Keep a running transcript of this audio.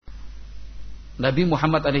Nabi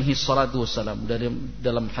Muhammad alaihi salatu wassalam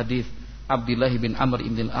dalam hadis Abdullah bin Amr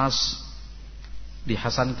bin Al-As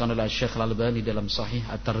dihasankan oleh Syekh Al-Albani dalam Sahih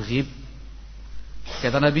At-Targhib,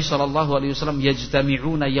 kata Nabi sallallahu alaihi wasallam,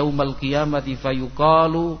 yajtami'una yaumal qiyamati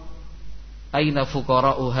fayuqalu aina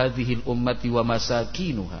fuqara'u hadhihi al-ummati wa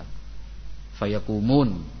masakinuha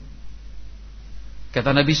fayaqumun.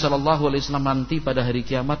 Kata Nabi sallallahu alaihi wasallam, nanti pada hari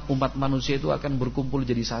kiamat umat manusia itu akan berkumpul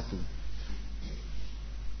jadi satu.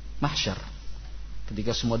 Mahsyar,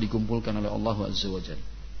 ketika semua dikumpulkan oleh Allah Azza wa Jalla.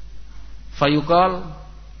 Fayuqal,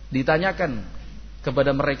 ditanyakan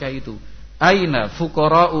kepada mereka itu, aina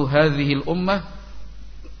fuqara'u hadhil ummah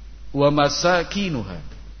wa masakinuha.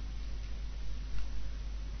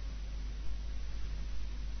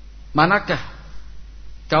 Manakah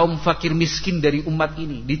kaum fakir miskin dari umat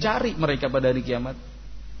ini? Dicari mereka pada hari kiamat.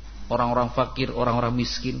 Orang-orang fakir, orang-orang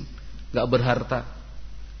miskin, gak berharta.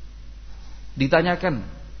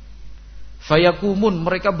 Ditanyakan. Fayakumun,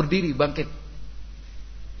 mereka berdiri bangkit.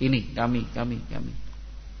 Ini kami.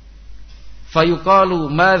 Fayuqalu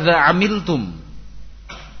madza amiltum.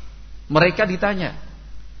 Mereka ditanya,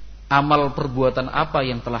 amal perbuatan apa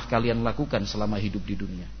yang telah kalian lakukan selama hidup di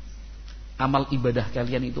dunia? Amal ibadah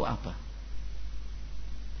kalian itu apa?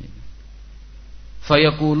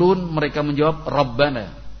 Fayaqulun, mereka menjawab, Rabbana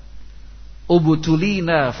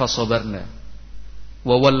ubtulina fasabarna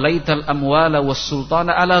wa wallaital amwala was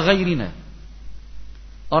sultana ala ghairina.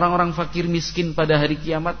 Orang-orang fakir miskin pada hari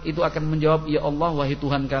kiamat itu akan menjawab, ya Allah, wahai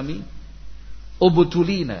Tuhan kami,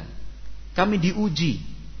 ubtulina, kami diuji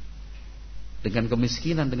dengan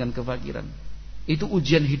kemiskinan, dengan kefakiran. Itu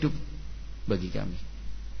ujian hidup bagi kami.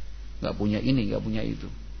 Gak punya ini, gak punya itu.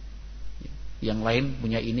 Yang lain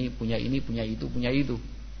punya ini, punya itu.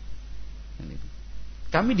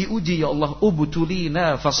 Kami diuji, ya Allah,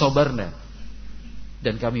 ubtulina fasabarna,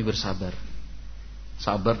 dan kami bersabar.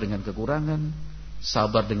 Sabar dengan kekurangan,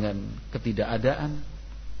 sabar dengan ketidakadaan,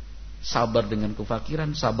 sabar dengan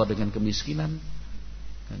kefakiran, sabar dengan kemiskinan.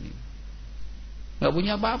 Gak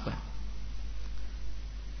punya apa-apa.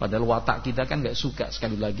 Padahal watak kita kan gak suka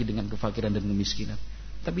sekali lagi dengan kefakiran dan kemiskinan.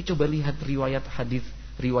 Tapi coba lihat riwayat hadis,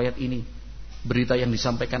 riwayat ini, berita yang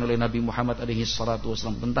disampaikan oleh Nabi Muhammad SAW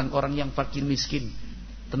tentang orang yang fakir miskin,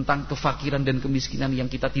 tentang kefakiran dan kemiskinan yang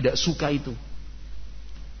kita tidak suka itu.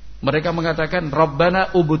 Mereka mengatakan,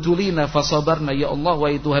 Rabbana ubtulina fasabarna, ya Allah,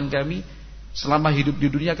 wahai Tuhan kami, selama hidup di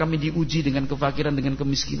dunia kami diuji dengan kefakiran, dengan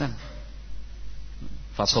kemiskinan.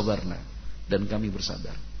 Fasabarna, dan kami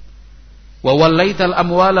bersabar. Wa wallaital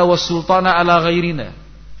amwala was sultana ala ghairina,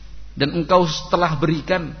 dan engkau telah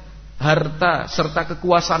berikan harta serta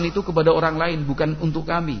kekuasaan itu kepada orang lain, bukan untuk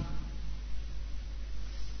kami.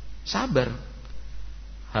 Sabar.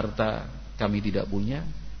 Harta kami tidak punya,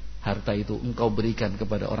 harta itu engkau berikan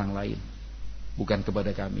kepada orang lain, bukan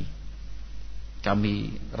kepada kami.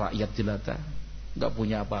 Kami rakyat jelata, gak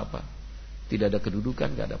punya apa-apa, tidak ada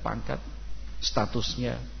kedudukan, gak ada pangkat,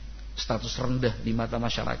 statusnya status rendah di mata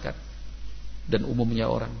masyarakat dan umumnya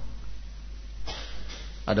orang.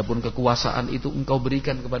 Adapun kekuasaan itu engkau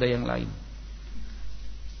berikan kepada yang lain.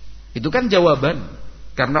 Itu kan jawaban.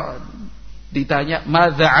 Karena ditanya,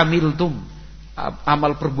 madza amiltum,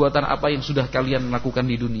 amal perbuatan apa yang sudah kalian lakukan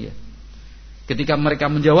di dunia. Ketika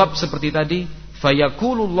mereka menjawab seperti tadi,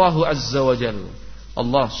 fayaqulullahu azza wa jalla,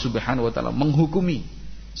 Allah subhanahu wa ta'ala menghukumi,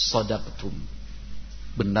 sadaqtum,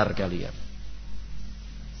 benar kalian.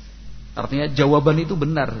 Artinya jawaban itu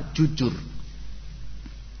benar, jujur,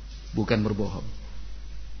 bukan berbohong.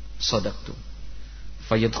 Sadaqtum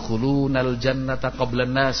fayadkhulunal jannata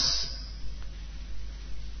qablan nas.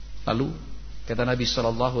 Lalu kata Nabi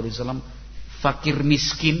sallallahu alaihi wasallam, fakir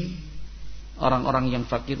miskin, orang-orang yang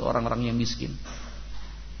fakir, orang-orang yang miskin,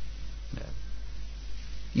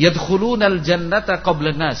 yadkhulunal jannata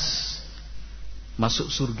qablan nas,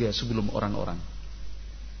 masuk surga sebelum orang-orang.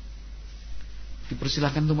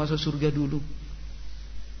 Dipersilahkan untuk masuk surga dulu,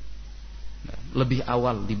 lebih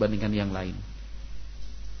awal dibandingkan yang lain.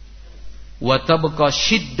 Wa tabqa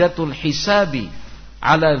shiddatul hisabi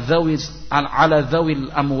ala dhawil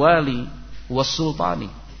amwali was sultani.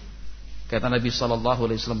 Kata Nabi sallallahu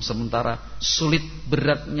alaihi wasallam, sementara sulit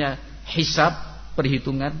beratnya hisab,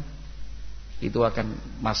 perhitungan itu akan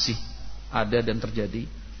masih ada dan terjadi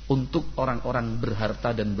untuk orang-orang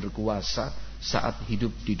berharta dan berkuasa saat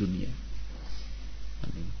hidup di dunia.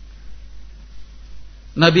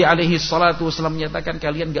 Nabi alaihi salatu wasallam menyatakan,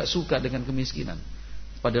 kalian gak suka dengan kemiskinan,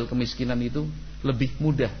 padahal kemiskinan itu lebih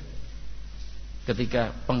mudah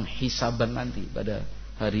ketika penghisaban nanti pada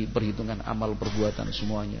hari perhitungan amal perbuatan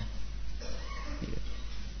semuanya.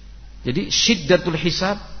 Jadi syiddatul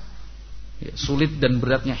hisab, sulit dan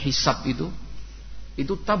beratnya hisab itu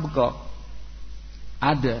tabqa,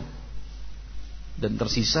 Ada. Dan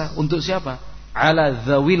tersisa untuk siapa? Ala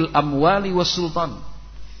dzawil amwali was sultan.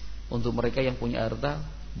 Untuk mereka yang punya harta,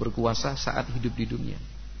 berkuasa saat hidup di dunia.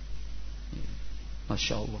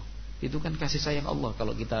 Masya Allah. Itu kan kasih sayang Allah.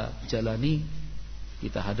 Kalau kita jalani,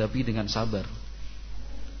 kita hadapi dengan sabar,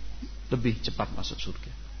 lebih cepat masuk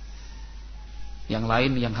surga. Yang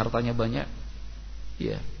lain yang hartanya banyak,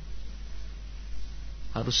 ya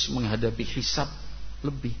harus menghadapi hisab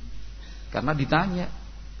lebih. Karena ditanya,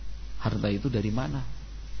 harta itu dari mana?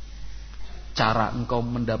 Cara engkau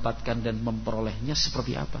mendapatkan dan memperolehnya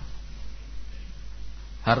seperti apa?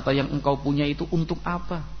 Harta yang engkau punya itu untuk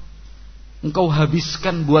apa? Engkau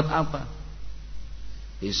habiskan buat apa?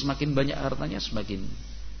 Jadi semakin banyak hartanya, semakin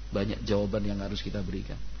banyak jawaban yang harus kita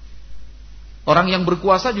berikan. Orang yang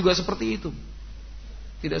berkuasa juga seperti itu.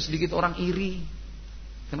 Tidak sedikit orang iri.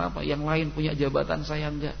 Kenapa? Yang lain punya jabatan, saya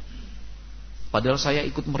enggak. Padahal saya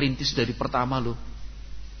ikut merintis dari pertama loh.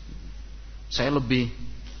 Saya lebih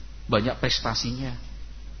banyak prestasinya.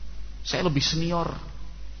 Saya lebih senior.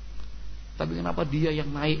 Tapi kenapa dia yang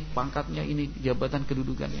naik pangkatnya, ini jabatan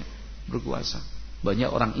kedudukannya, berkuasa? Banyak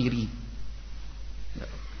orang iri.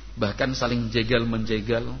 Bahkan saling jegal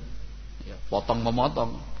menjegal, potong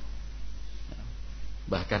memotong.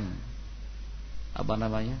 Bahkan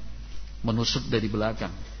menusuk dari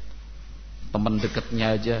belakang. Teman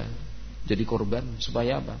dekatnya aja jadi korban.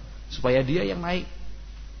 Supaya apa? Supaya dia yang naik,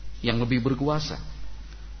 yang lebih berkuasa.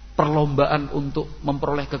 Perlombaan untuk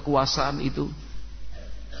memperoleh kekuasaan itu,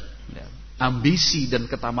 ambisi dan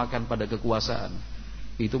ketamakan pada kekuasaan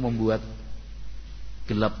itu membuat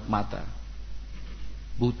gelap mata,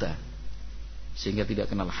 buta, sehingga tidak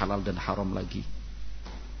kenal halal dan haram lagi.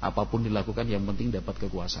 Apapun dilakukan yang penting dapat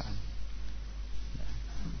kekuasaan.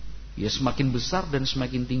 Ya semakin besar dan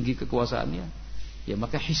semakin tinggi kekuasaannya, ya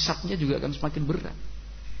maka hisabnya juga akan semakin berat.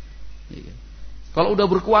 Ya. Kalau udah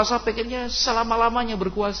berkuasa pengennya selama-lamanya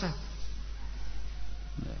berkuasa.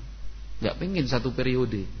 Gak pengen 1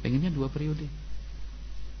 periode, pengennya 2 periode.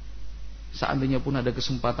 Seandainya pun ada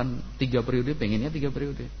kesempatan 3 periode, pengennya 3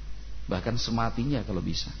 periode. Bahkan sematinya kalau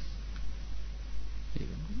bisa.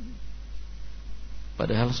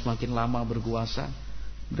 Padahal semakin lama berkuasa,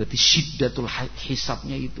 berarti syiddatul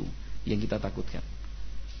hisabnya itu yang kita takutkan.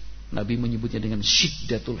 Nabi menyebutnya dengan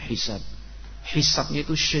syiddatul hisab. Hisabnya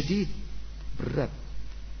itu syadid, berat.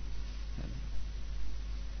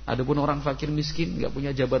 Adapun orang fakir miskin, gak punya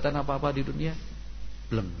jabatan apa-apa di dunia,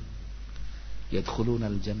 belum.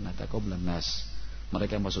 Yadkhulunal jannata qablan nas.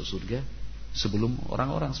 Mereka masuk surga sebelum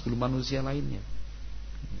orang-orang, sebelum manusia lainnya.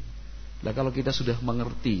 Nah, kalau kita sudah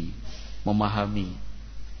mengerti, memahami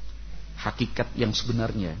hakikat yang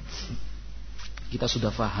sebenarnya, kita sudah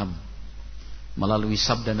faham melalui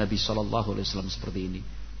sabda Nabi SAW seperti ini,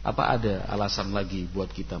 apa ada alasan lagi buat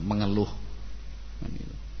kita mengeluh?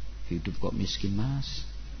 Hidup kok miskin mas?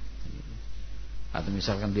 Atau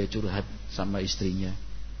misalkan dia curhat sama istrinya,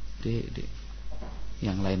 dek,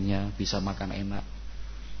 yang lainnya bisa makan enak,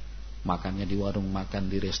 makannya di warung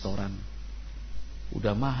makan, di restoran,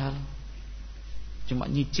 udah mahal, cuma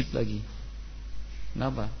nyicip lagi.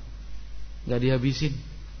 Kenapa? Gak dihabisin,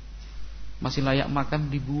 masih layak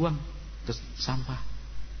makan, dibuang ke sampah.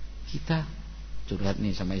 Kita curhat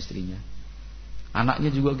nih sama istrinya,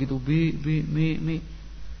 anaknya juga gitu, mi,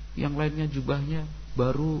 yang lainnya jubahnya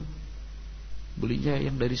baru, belinya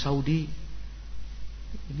yang dari Saudi,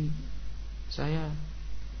 ini saya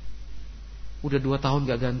udah 2 tahun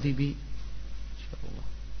gak ganti, bi. Insyaallah.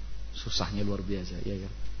 Susahnya luar biasa, ya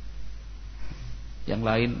kan? Yang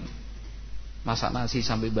lain masak nasi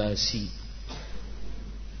sampai basi,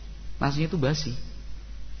 nasinya itu basi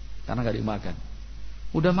karena gak dimakan.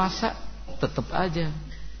 Udah masak tetap aja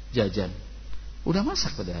jajan. Udah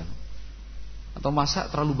masak padahal, atau masak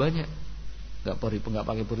terlalu banyak, gak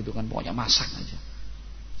pakai perhitungan, pokoknya masak aja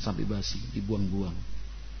sampai basi, dibuang-buang.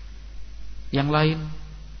 Yang lain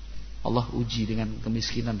Allah uji dengan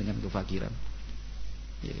kemiskinan, dengan kefakiran,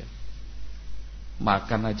 ya kan?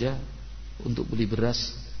 Makan aja untuk beli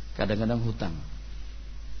beras kadang-kadang hutang,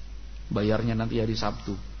 bayarnya nanti hari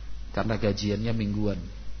Sabtu karena gajiannya mingguan.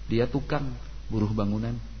 Dia tukang buruh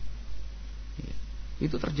bangunan, ya.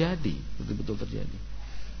 Itu terjadi, betul-betul terjadi.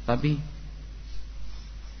 Tapi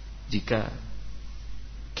jika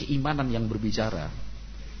keimanan yang berbicara,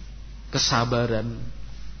 kesabaran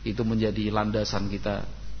itu menjadi landasan kita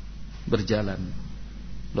berjalan,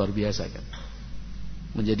 luar biasa kan?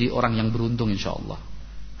 Menjadi orang yang beruntung insyaallah,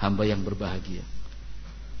 hamba yang berbahagia.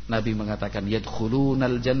 Nabi mengatakan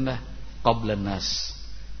yadkhulunal jannah qablan nas.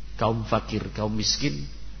 Kaum fakir, kaum miskin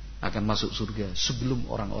akan masuk surga sebelum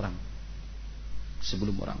orang-orang.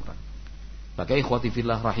 Sebelum orang-orang. Maka ikhwati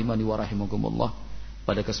fillah rahimani wa rahimakumullah,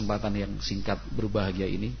 pada kesempatan yang singkat berbahagia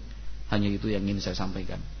ini, hanya itu yang ingin saya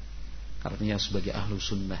sampaikan. Artinya sebagai ahlu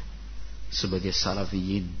sunnah, sebagai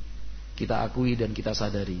salafiyin, kita akui dan kita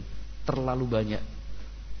sadari terlalu banyak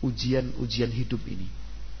ujian-ujian hidup ini,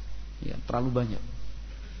 ya, terlalu banyak.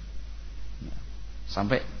 Nah,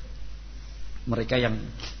 sampai mereka yang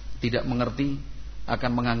tidak mengerti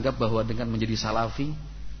akan menganggap bahwa dengan menjadi salafi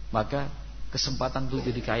maka kesempatan untuk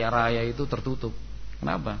jadi kaya raya itu tertutup.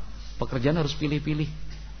 Kenapa? Pekerjaan harus pilih-pilih.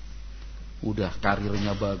 Udah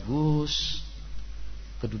karirnya bagus,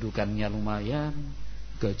 kedudukannya lumayan,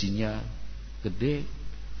 gajinya gede,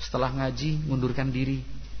 setelah ngaji ngundurkan diri.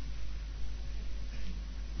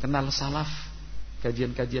 Kenal salaf,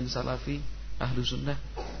 kajian-kajian salafi, ahlu sunnah,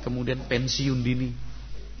 kemudian pensiun dini.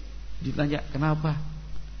 Ditanya kenapa?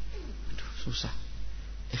 Aduh, susah,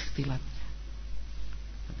 ikhtilatnya.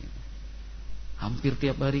 Hampir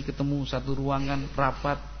tiap hari ketemu satu ruangan,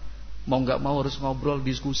 rapat, mau gak mau harus ngobrol,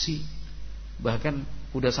 diskusi. Bahkan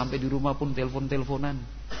udah sampai di rumah pun telepon-teleponan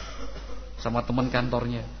sama teman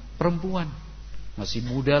kantornya, perempuan, masih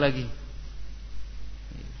muda lagi.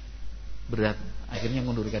 Berat, akhirnya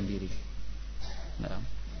mengundurkan diri. Nah,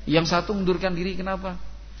 yang satu mengundurkan diri kenapa?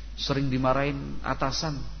 Sering dimarahin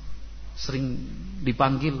atasan, sering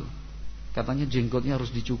dipanggil, katanya jenggotnya harus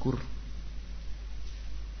dicukur.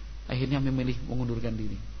 Akhirnya memilih mengundurkan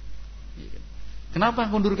diri. Kenapa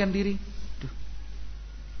mengundurkan diri?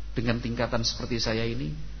 Dengan tingkatan seperti saya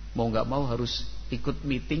ini, mau gak mau harus ikut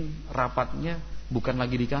meeting, rapatnya bukan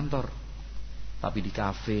lagi di kantor, tapi di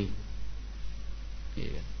kafe,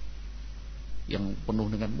 yang penuh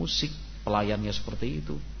dengan musik, pelayannya seperti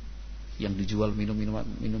itu, yang dijual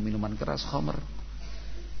minuman keras, khamr.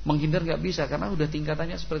 Menghindar gak bisa karena udah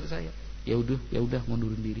tingkatannya seperti saya. Ya udah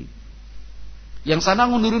mundurin diri. Yang sana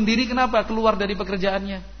ngundurin diri kenapa? Keluar dari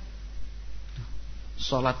pekerjaannya.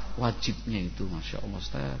 Sholat wajibnya itu, Masya Allah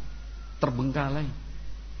Ustaz, terbengkalai.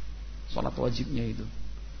 Sholat wajibnya itu.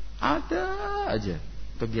 Ada aja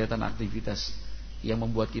kegiatan aktivitas yang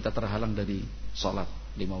membuat kita terhalang dari sholat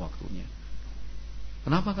 5 waktunya.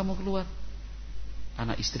 Kenapa kamu keluar?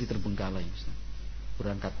 Anak istri terbengkalai, Ustaz.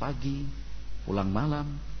 Berangkat pagi, pulang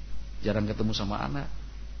malam, jarang ketemu sama anak,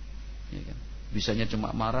 ya kan? Bisanya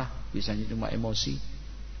cuma marah, bisanya cuma emosi.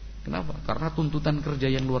 Kenapa? Karena tuntutan kerja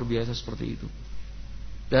yang luar biasa seperti itu.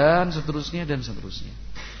 Dan seterusnya dan seterusnya.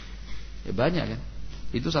 Ya banyak kan.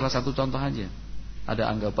 Itu salah satu contoh aja. Ada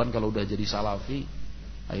anggapan kalau udah jadi salafi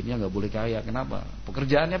akhirnya gak boleh kaya. Kenapa?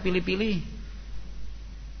 Pekerjaannya pilih-pilih.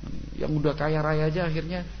 Yang udah kaya raya aja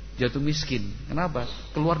akhirnya jatuh miskin. Kenapa?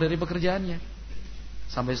 Keluar dari pekerjaannya.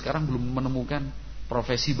 Sampai sekarang belum menemukan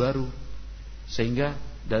profesi baru, sehingga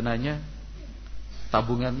dananya,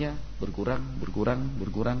 tabungannya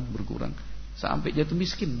berkurang sampai jatuh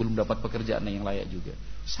miskin, belum dapat pekerjaan yang layak juga.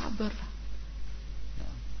 Sabarlah.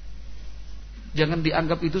 Jangan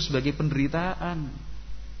dianggap itu sebagai penderitaan,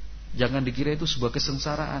 jangan dikira itu sebuah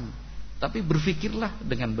kesengsaraan, tapi berfikirlah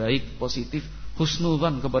dengan baik, positif,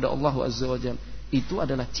 husnudzan kepada Allah Azza wa Jalla. Itu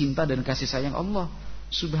adalah cinta dan kasih sayang Allah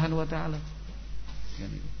Subhanahu wa ta'ala.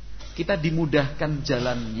 Kita dimudahkan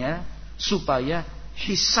jalannya supaya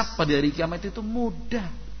hisab pada hari kiamat itu mudah.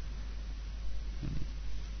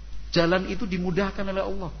 Jalan itu dimudahkan oleh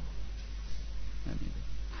Allah.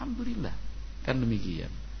 Alhamdulillah. Kan demikian.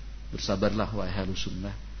 Bersabarlah wahai ahlus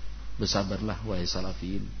sunnah, bersabarlah wahai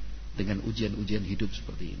salafiyin dengan ujian-ujian hidup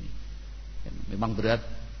seperti ini. Memang berat,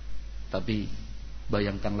 tapi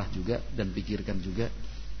bayangkanlah juga dan pikirkan juga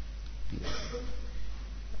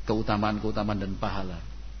keutamaan-keutamaan dan pahala.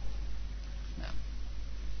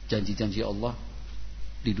 Janji-janji Allah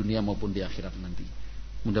di dunia maupun di akhirat nanti.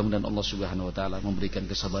 Mudah-mudahan Allah Subhanahu wa taala memberikan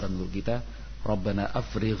kesabaran untuk kita. Rabbana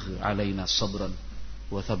afrigh alaina sabran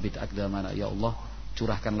wa tsabbit aqdamana. Ya Allah,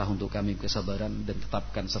 curahkanlah untuk kami kesabaran dan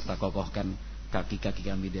tetapkan serta kokohkan kaki-kaki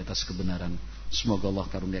kami di atas kebenaran. Semoga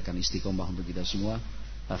Allah karuniakan istiqomah untuk kita semua.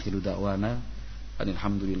 Akhiru da'wana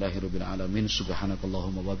alhamdulillahirabbil alamin.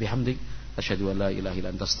 Subhanakallahumma wa bihamdik asyhadu an la ilaha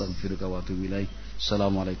illa anta astaghfiruka wa atubu ilaik.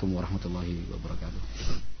 Assalamualaikum warahmatullahi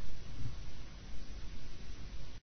wabarakatuh.